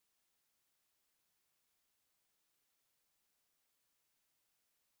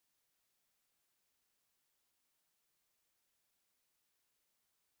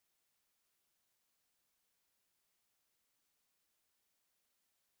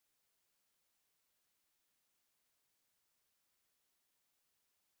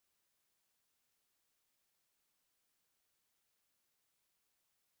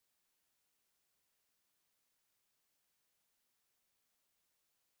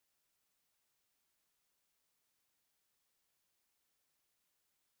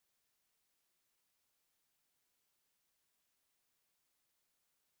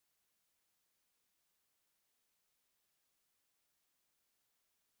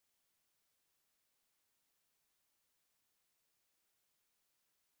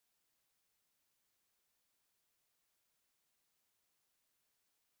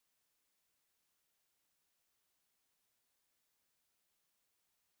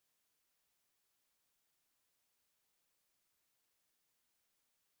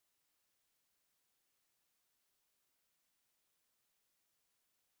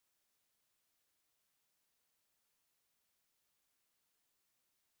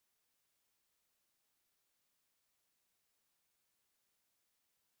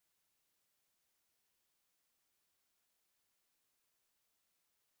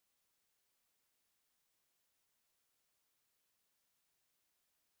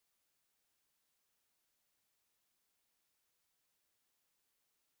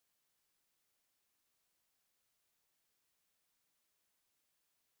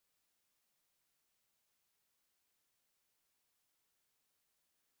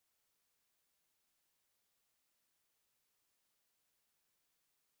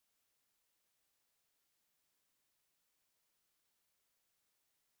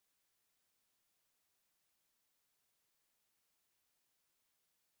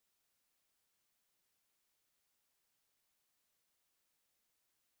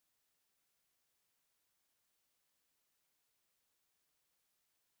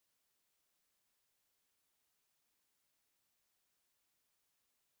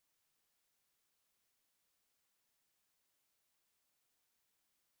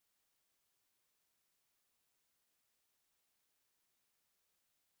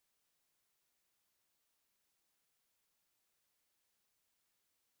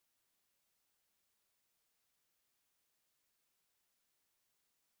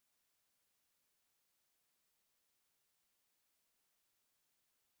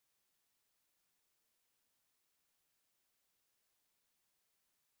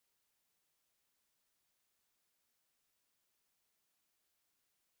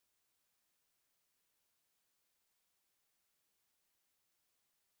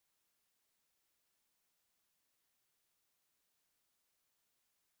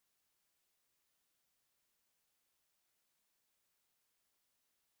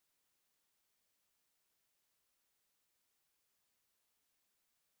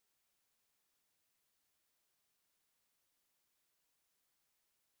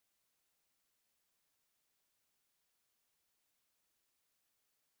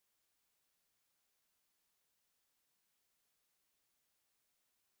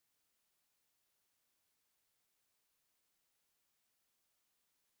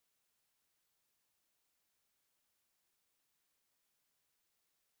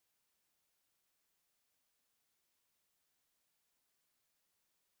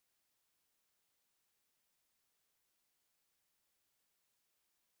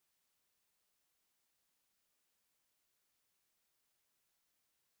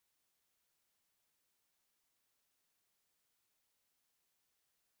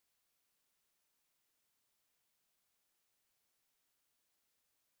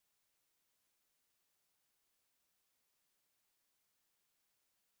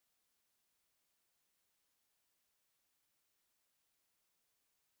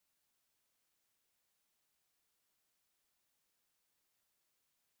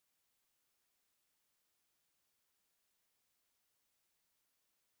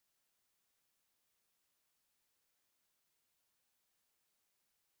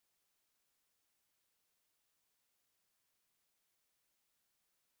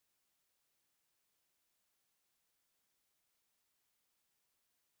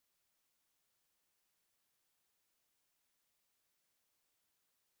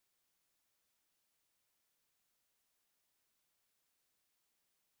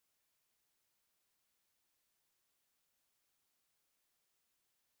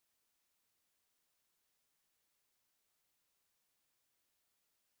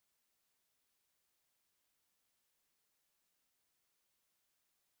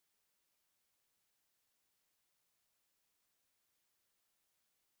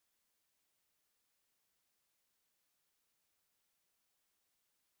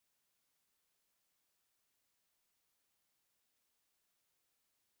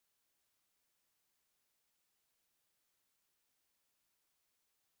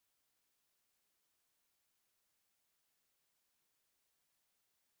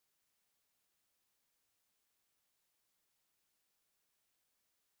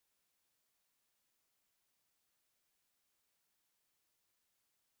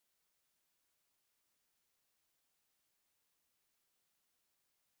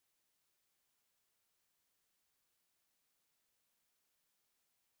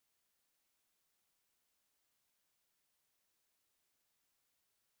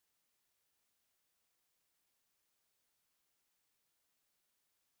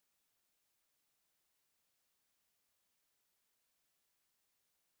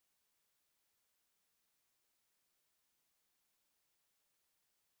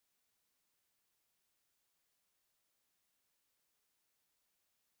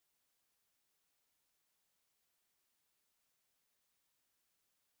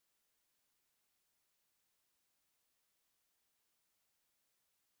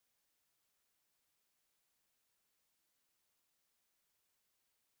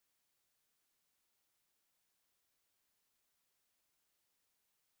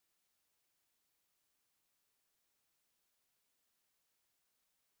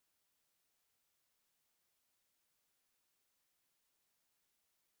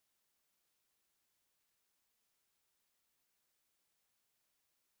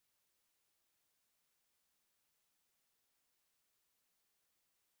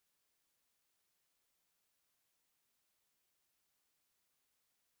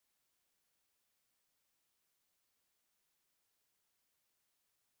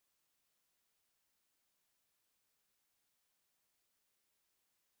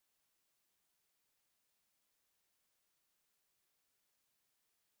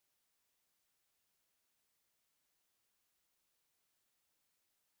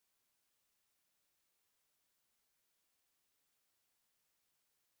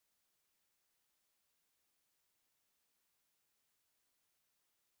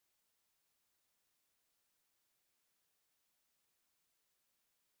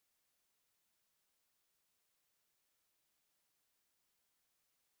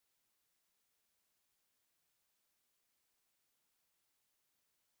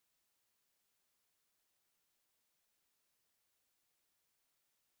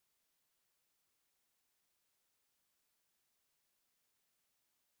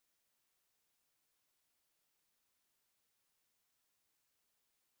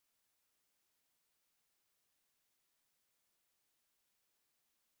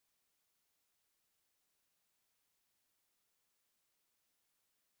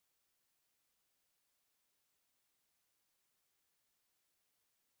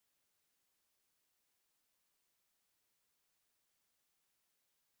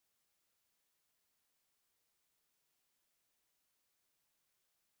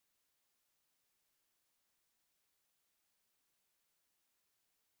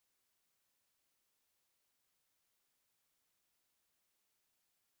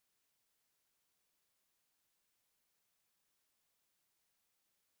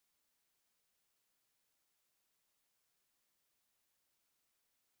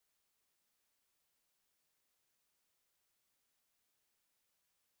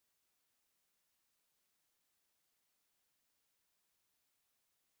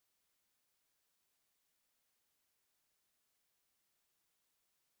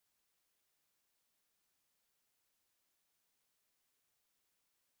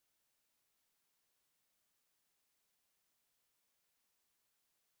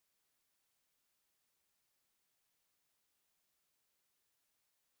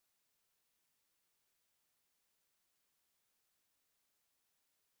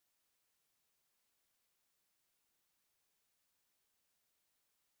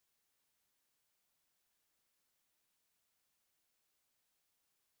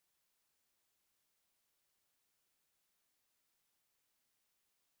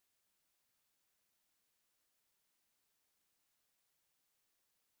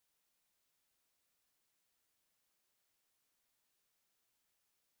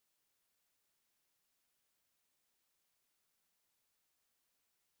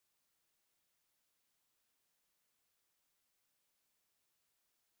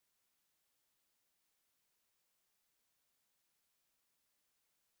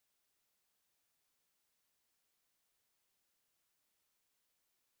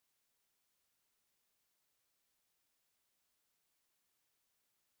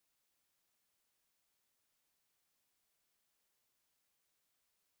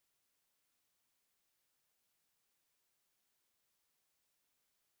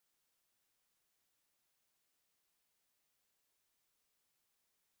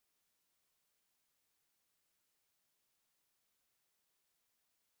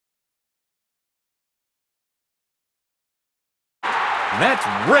That's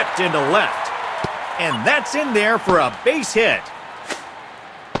ripped into left. And that's in there for a base hit.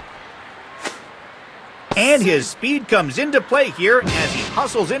 And his speed comes into play here as he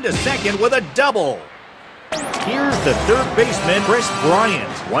hustles into second with a double. Here's the third baseman, Kris Bryant.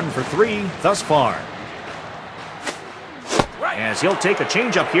 1 for 3 thus far. As he'll take a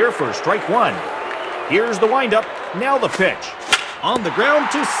changeup here for strike one. Here's the windup. Now the pitch. On the ground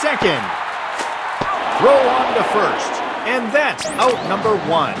to second. Throw on to first. And that's out number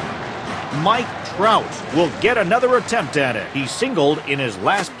one. Mike Trout will get another attempt at it. He singled in his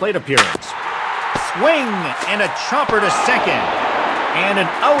last plate appearance. Swing and a chopper to second. And an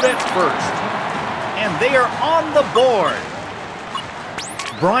out at first. And they are on the board.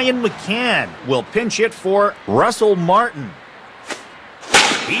 Brian McCann will pinch hit for Russell Martin.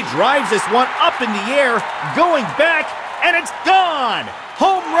 He drives this one up in the air, going back, and it's gone!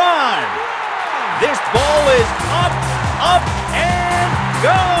 Home run! This ball is up, and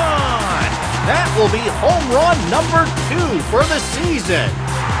gone! That will be home run number 2 for the season.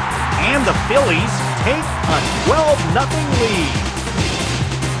 And the Phillies take a 12-0 lead.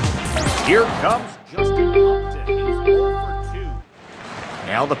 Here comes Justin Upton. He's 0 for 2.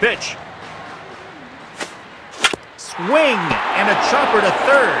 Now the pitch. Swing and a chopper to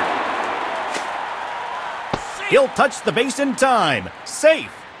third. He'll touch the base in time.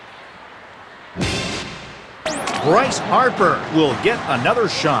 Safe. Bryce Harper will get another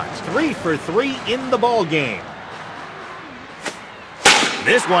shot. 3 for 3 in the ball game.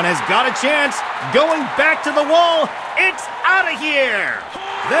 This one has got a chance. Going back to the wall. It's out of here.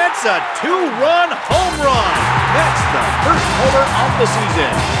 That's a 2-run home run. That's the first homer of the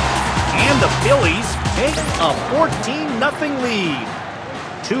season. And the Phillies take a 14-0 lead.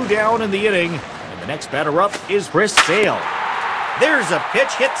 2 down in the inning. And the next batter up is Chris Sale. There's a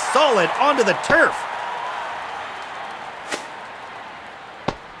pitch hit solid onto the turf.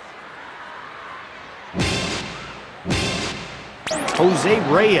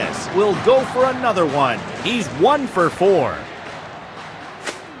 Jose Reyes will go for another one. He's 1 for 4.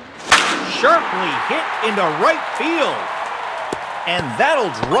 Sharply hit into right field. And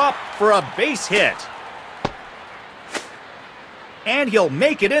that'll drop for a base hit. And he'll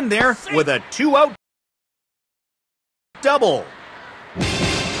make it in there with a 2-out double.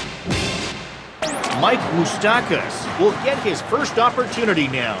 Mike Moustakas will get his first opportunity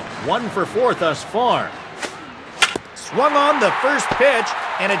now. 1 for 4 thus far. Swung on the first pitch,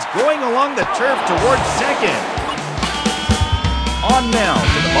 and it's going along the turf towards second. On now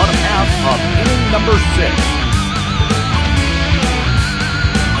to the bottom half of inning number 6.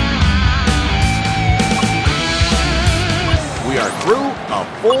 We are through a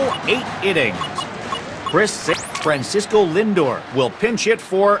full 8 innings. Francisco Lindor will pinch hit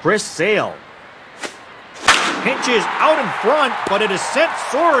for Chris Sale. Pitches out in front, but it is sent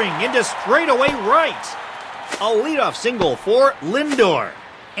soaring into straightaway right. A leadoff single for Lindor.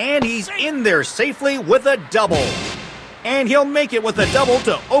 And he's in there safely with a double. And he'll make it with a double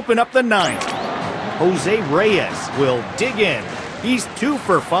to open up the 9th. Jose Reyes will dig in. He's 2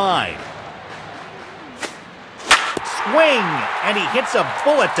 for 5. Swing, and he hits a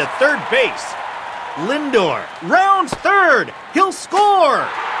bullet to third base. Lindor rounds third. He'll score.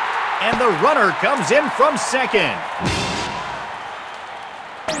 And the runner comes in from second.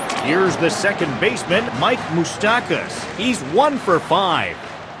 Here's the second baseman, Mike Moustakas. He's 1 for 5.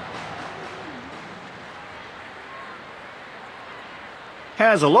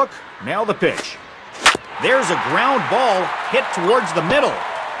 Has a look. Now the pitch. There's a ground ball hit towards the middle.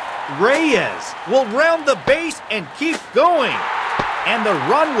 Reyes will round the base and keep going. And the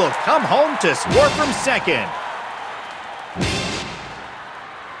run will come home to score from second.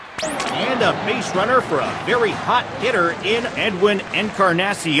 And a base runner for a very hot hitter in Edwin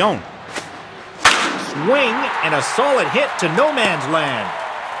Encarnacion. Swing and a solid hit to no man's land.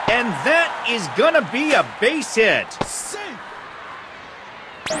 And that is going to be a base hit.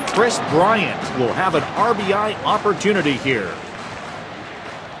 Kris Bryant will have an RBI opportunity here.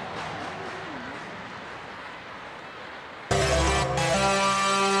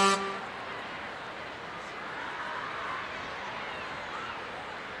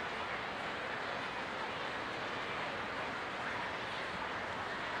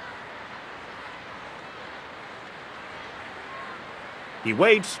 He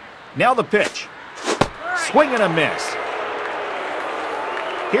waits. Now the pitch. Swing and a miss.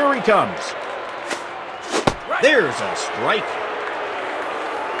 Here he comes. There's a strike.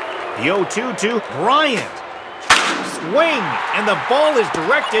 The 0-2 to Bryant. Swing, and the ball is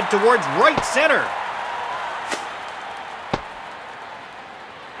directed towards right center.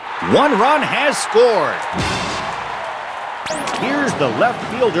 1 run has scored. Here's the left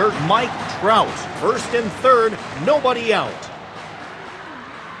fielder, Mike Trout. First and third, nobody out.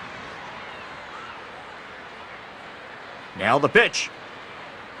 Now the pitch.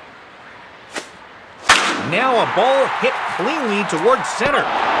 Now a ball hit cleanly towards center.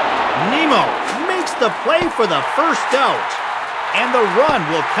 Nemo makes the play for the first out. And the run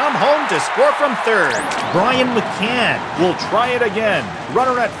will come home to score from third. Brian McCann will try it again.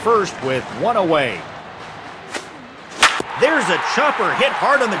 Runner at first with one away. There's a chopper hit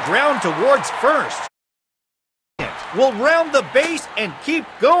hard on the ground towards first. Will round the base and keep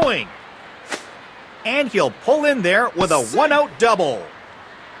going. And he'll pull in there with a one-out double.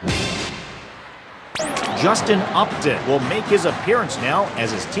 Justin Upton will make his appearance now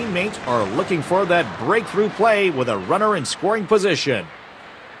as his teammates are looking for that breakthrough play with a runner in scoring position.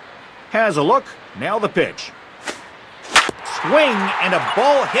 Has a look, now the pitch. Swing and a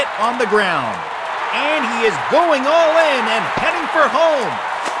ball hit on the ground. And he is going all in and heading for home.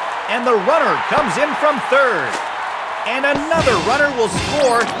 And the runner comes in from third. And another runner will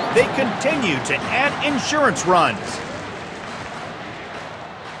score. They continue to add insurance runs.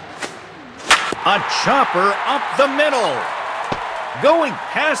 A chopper up the middle. Going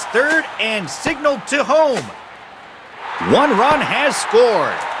past third and signaled to home. One run has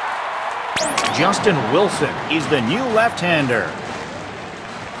scored. Justin Wilson is the new left-hander.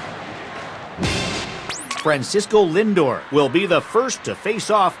 Francisco Lindor will be the first to face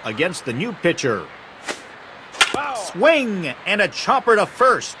off against the new pitcher. Wow. Swing and a chopper to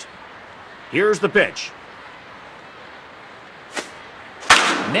first. Here's the pitch.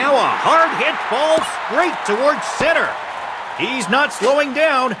 Now a hard hit ball straight towards center. He's not slowing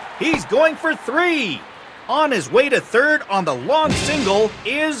down. He's going for three. On his way to third on the long single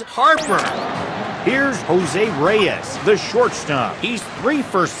is Harper. Here's Jose Reyes, the shortstop. He's 3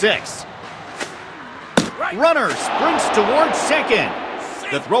 for 6. Runner sprints towards second.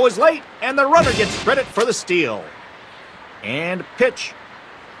 The throw is late, and the runner gets credit for the steal. And pitch.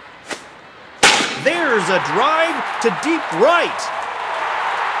 There's a drive to deep right.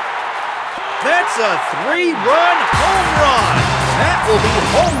 That's a 3-run home run. That will be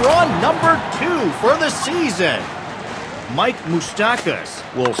home run number 2 for the season. Mike Moustakas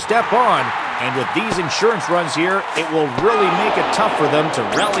will step on, and with these insurance runs here, it will really make it tough for them to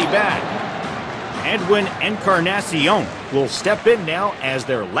rally back. Edwin Encarnacion will step in now as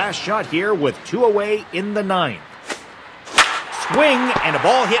their last shot here with 2 away in the 9th. Swing and a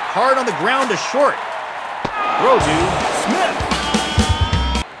ball hit hard on the ground to short. Throw to Smith.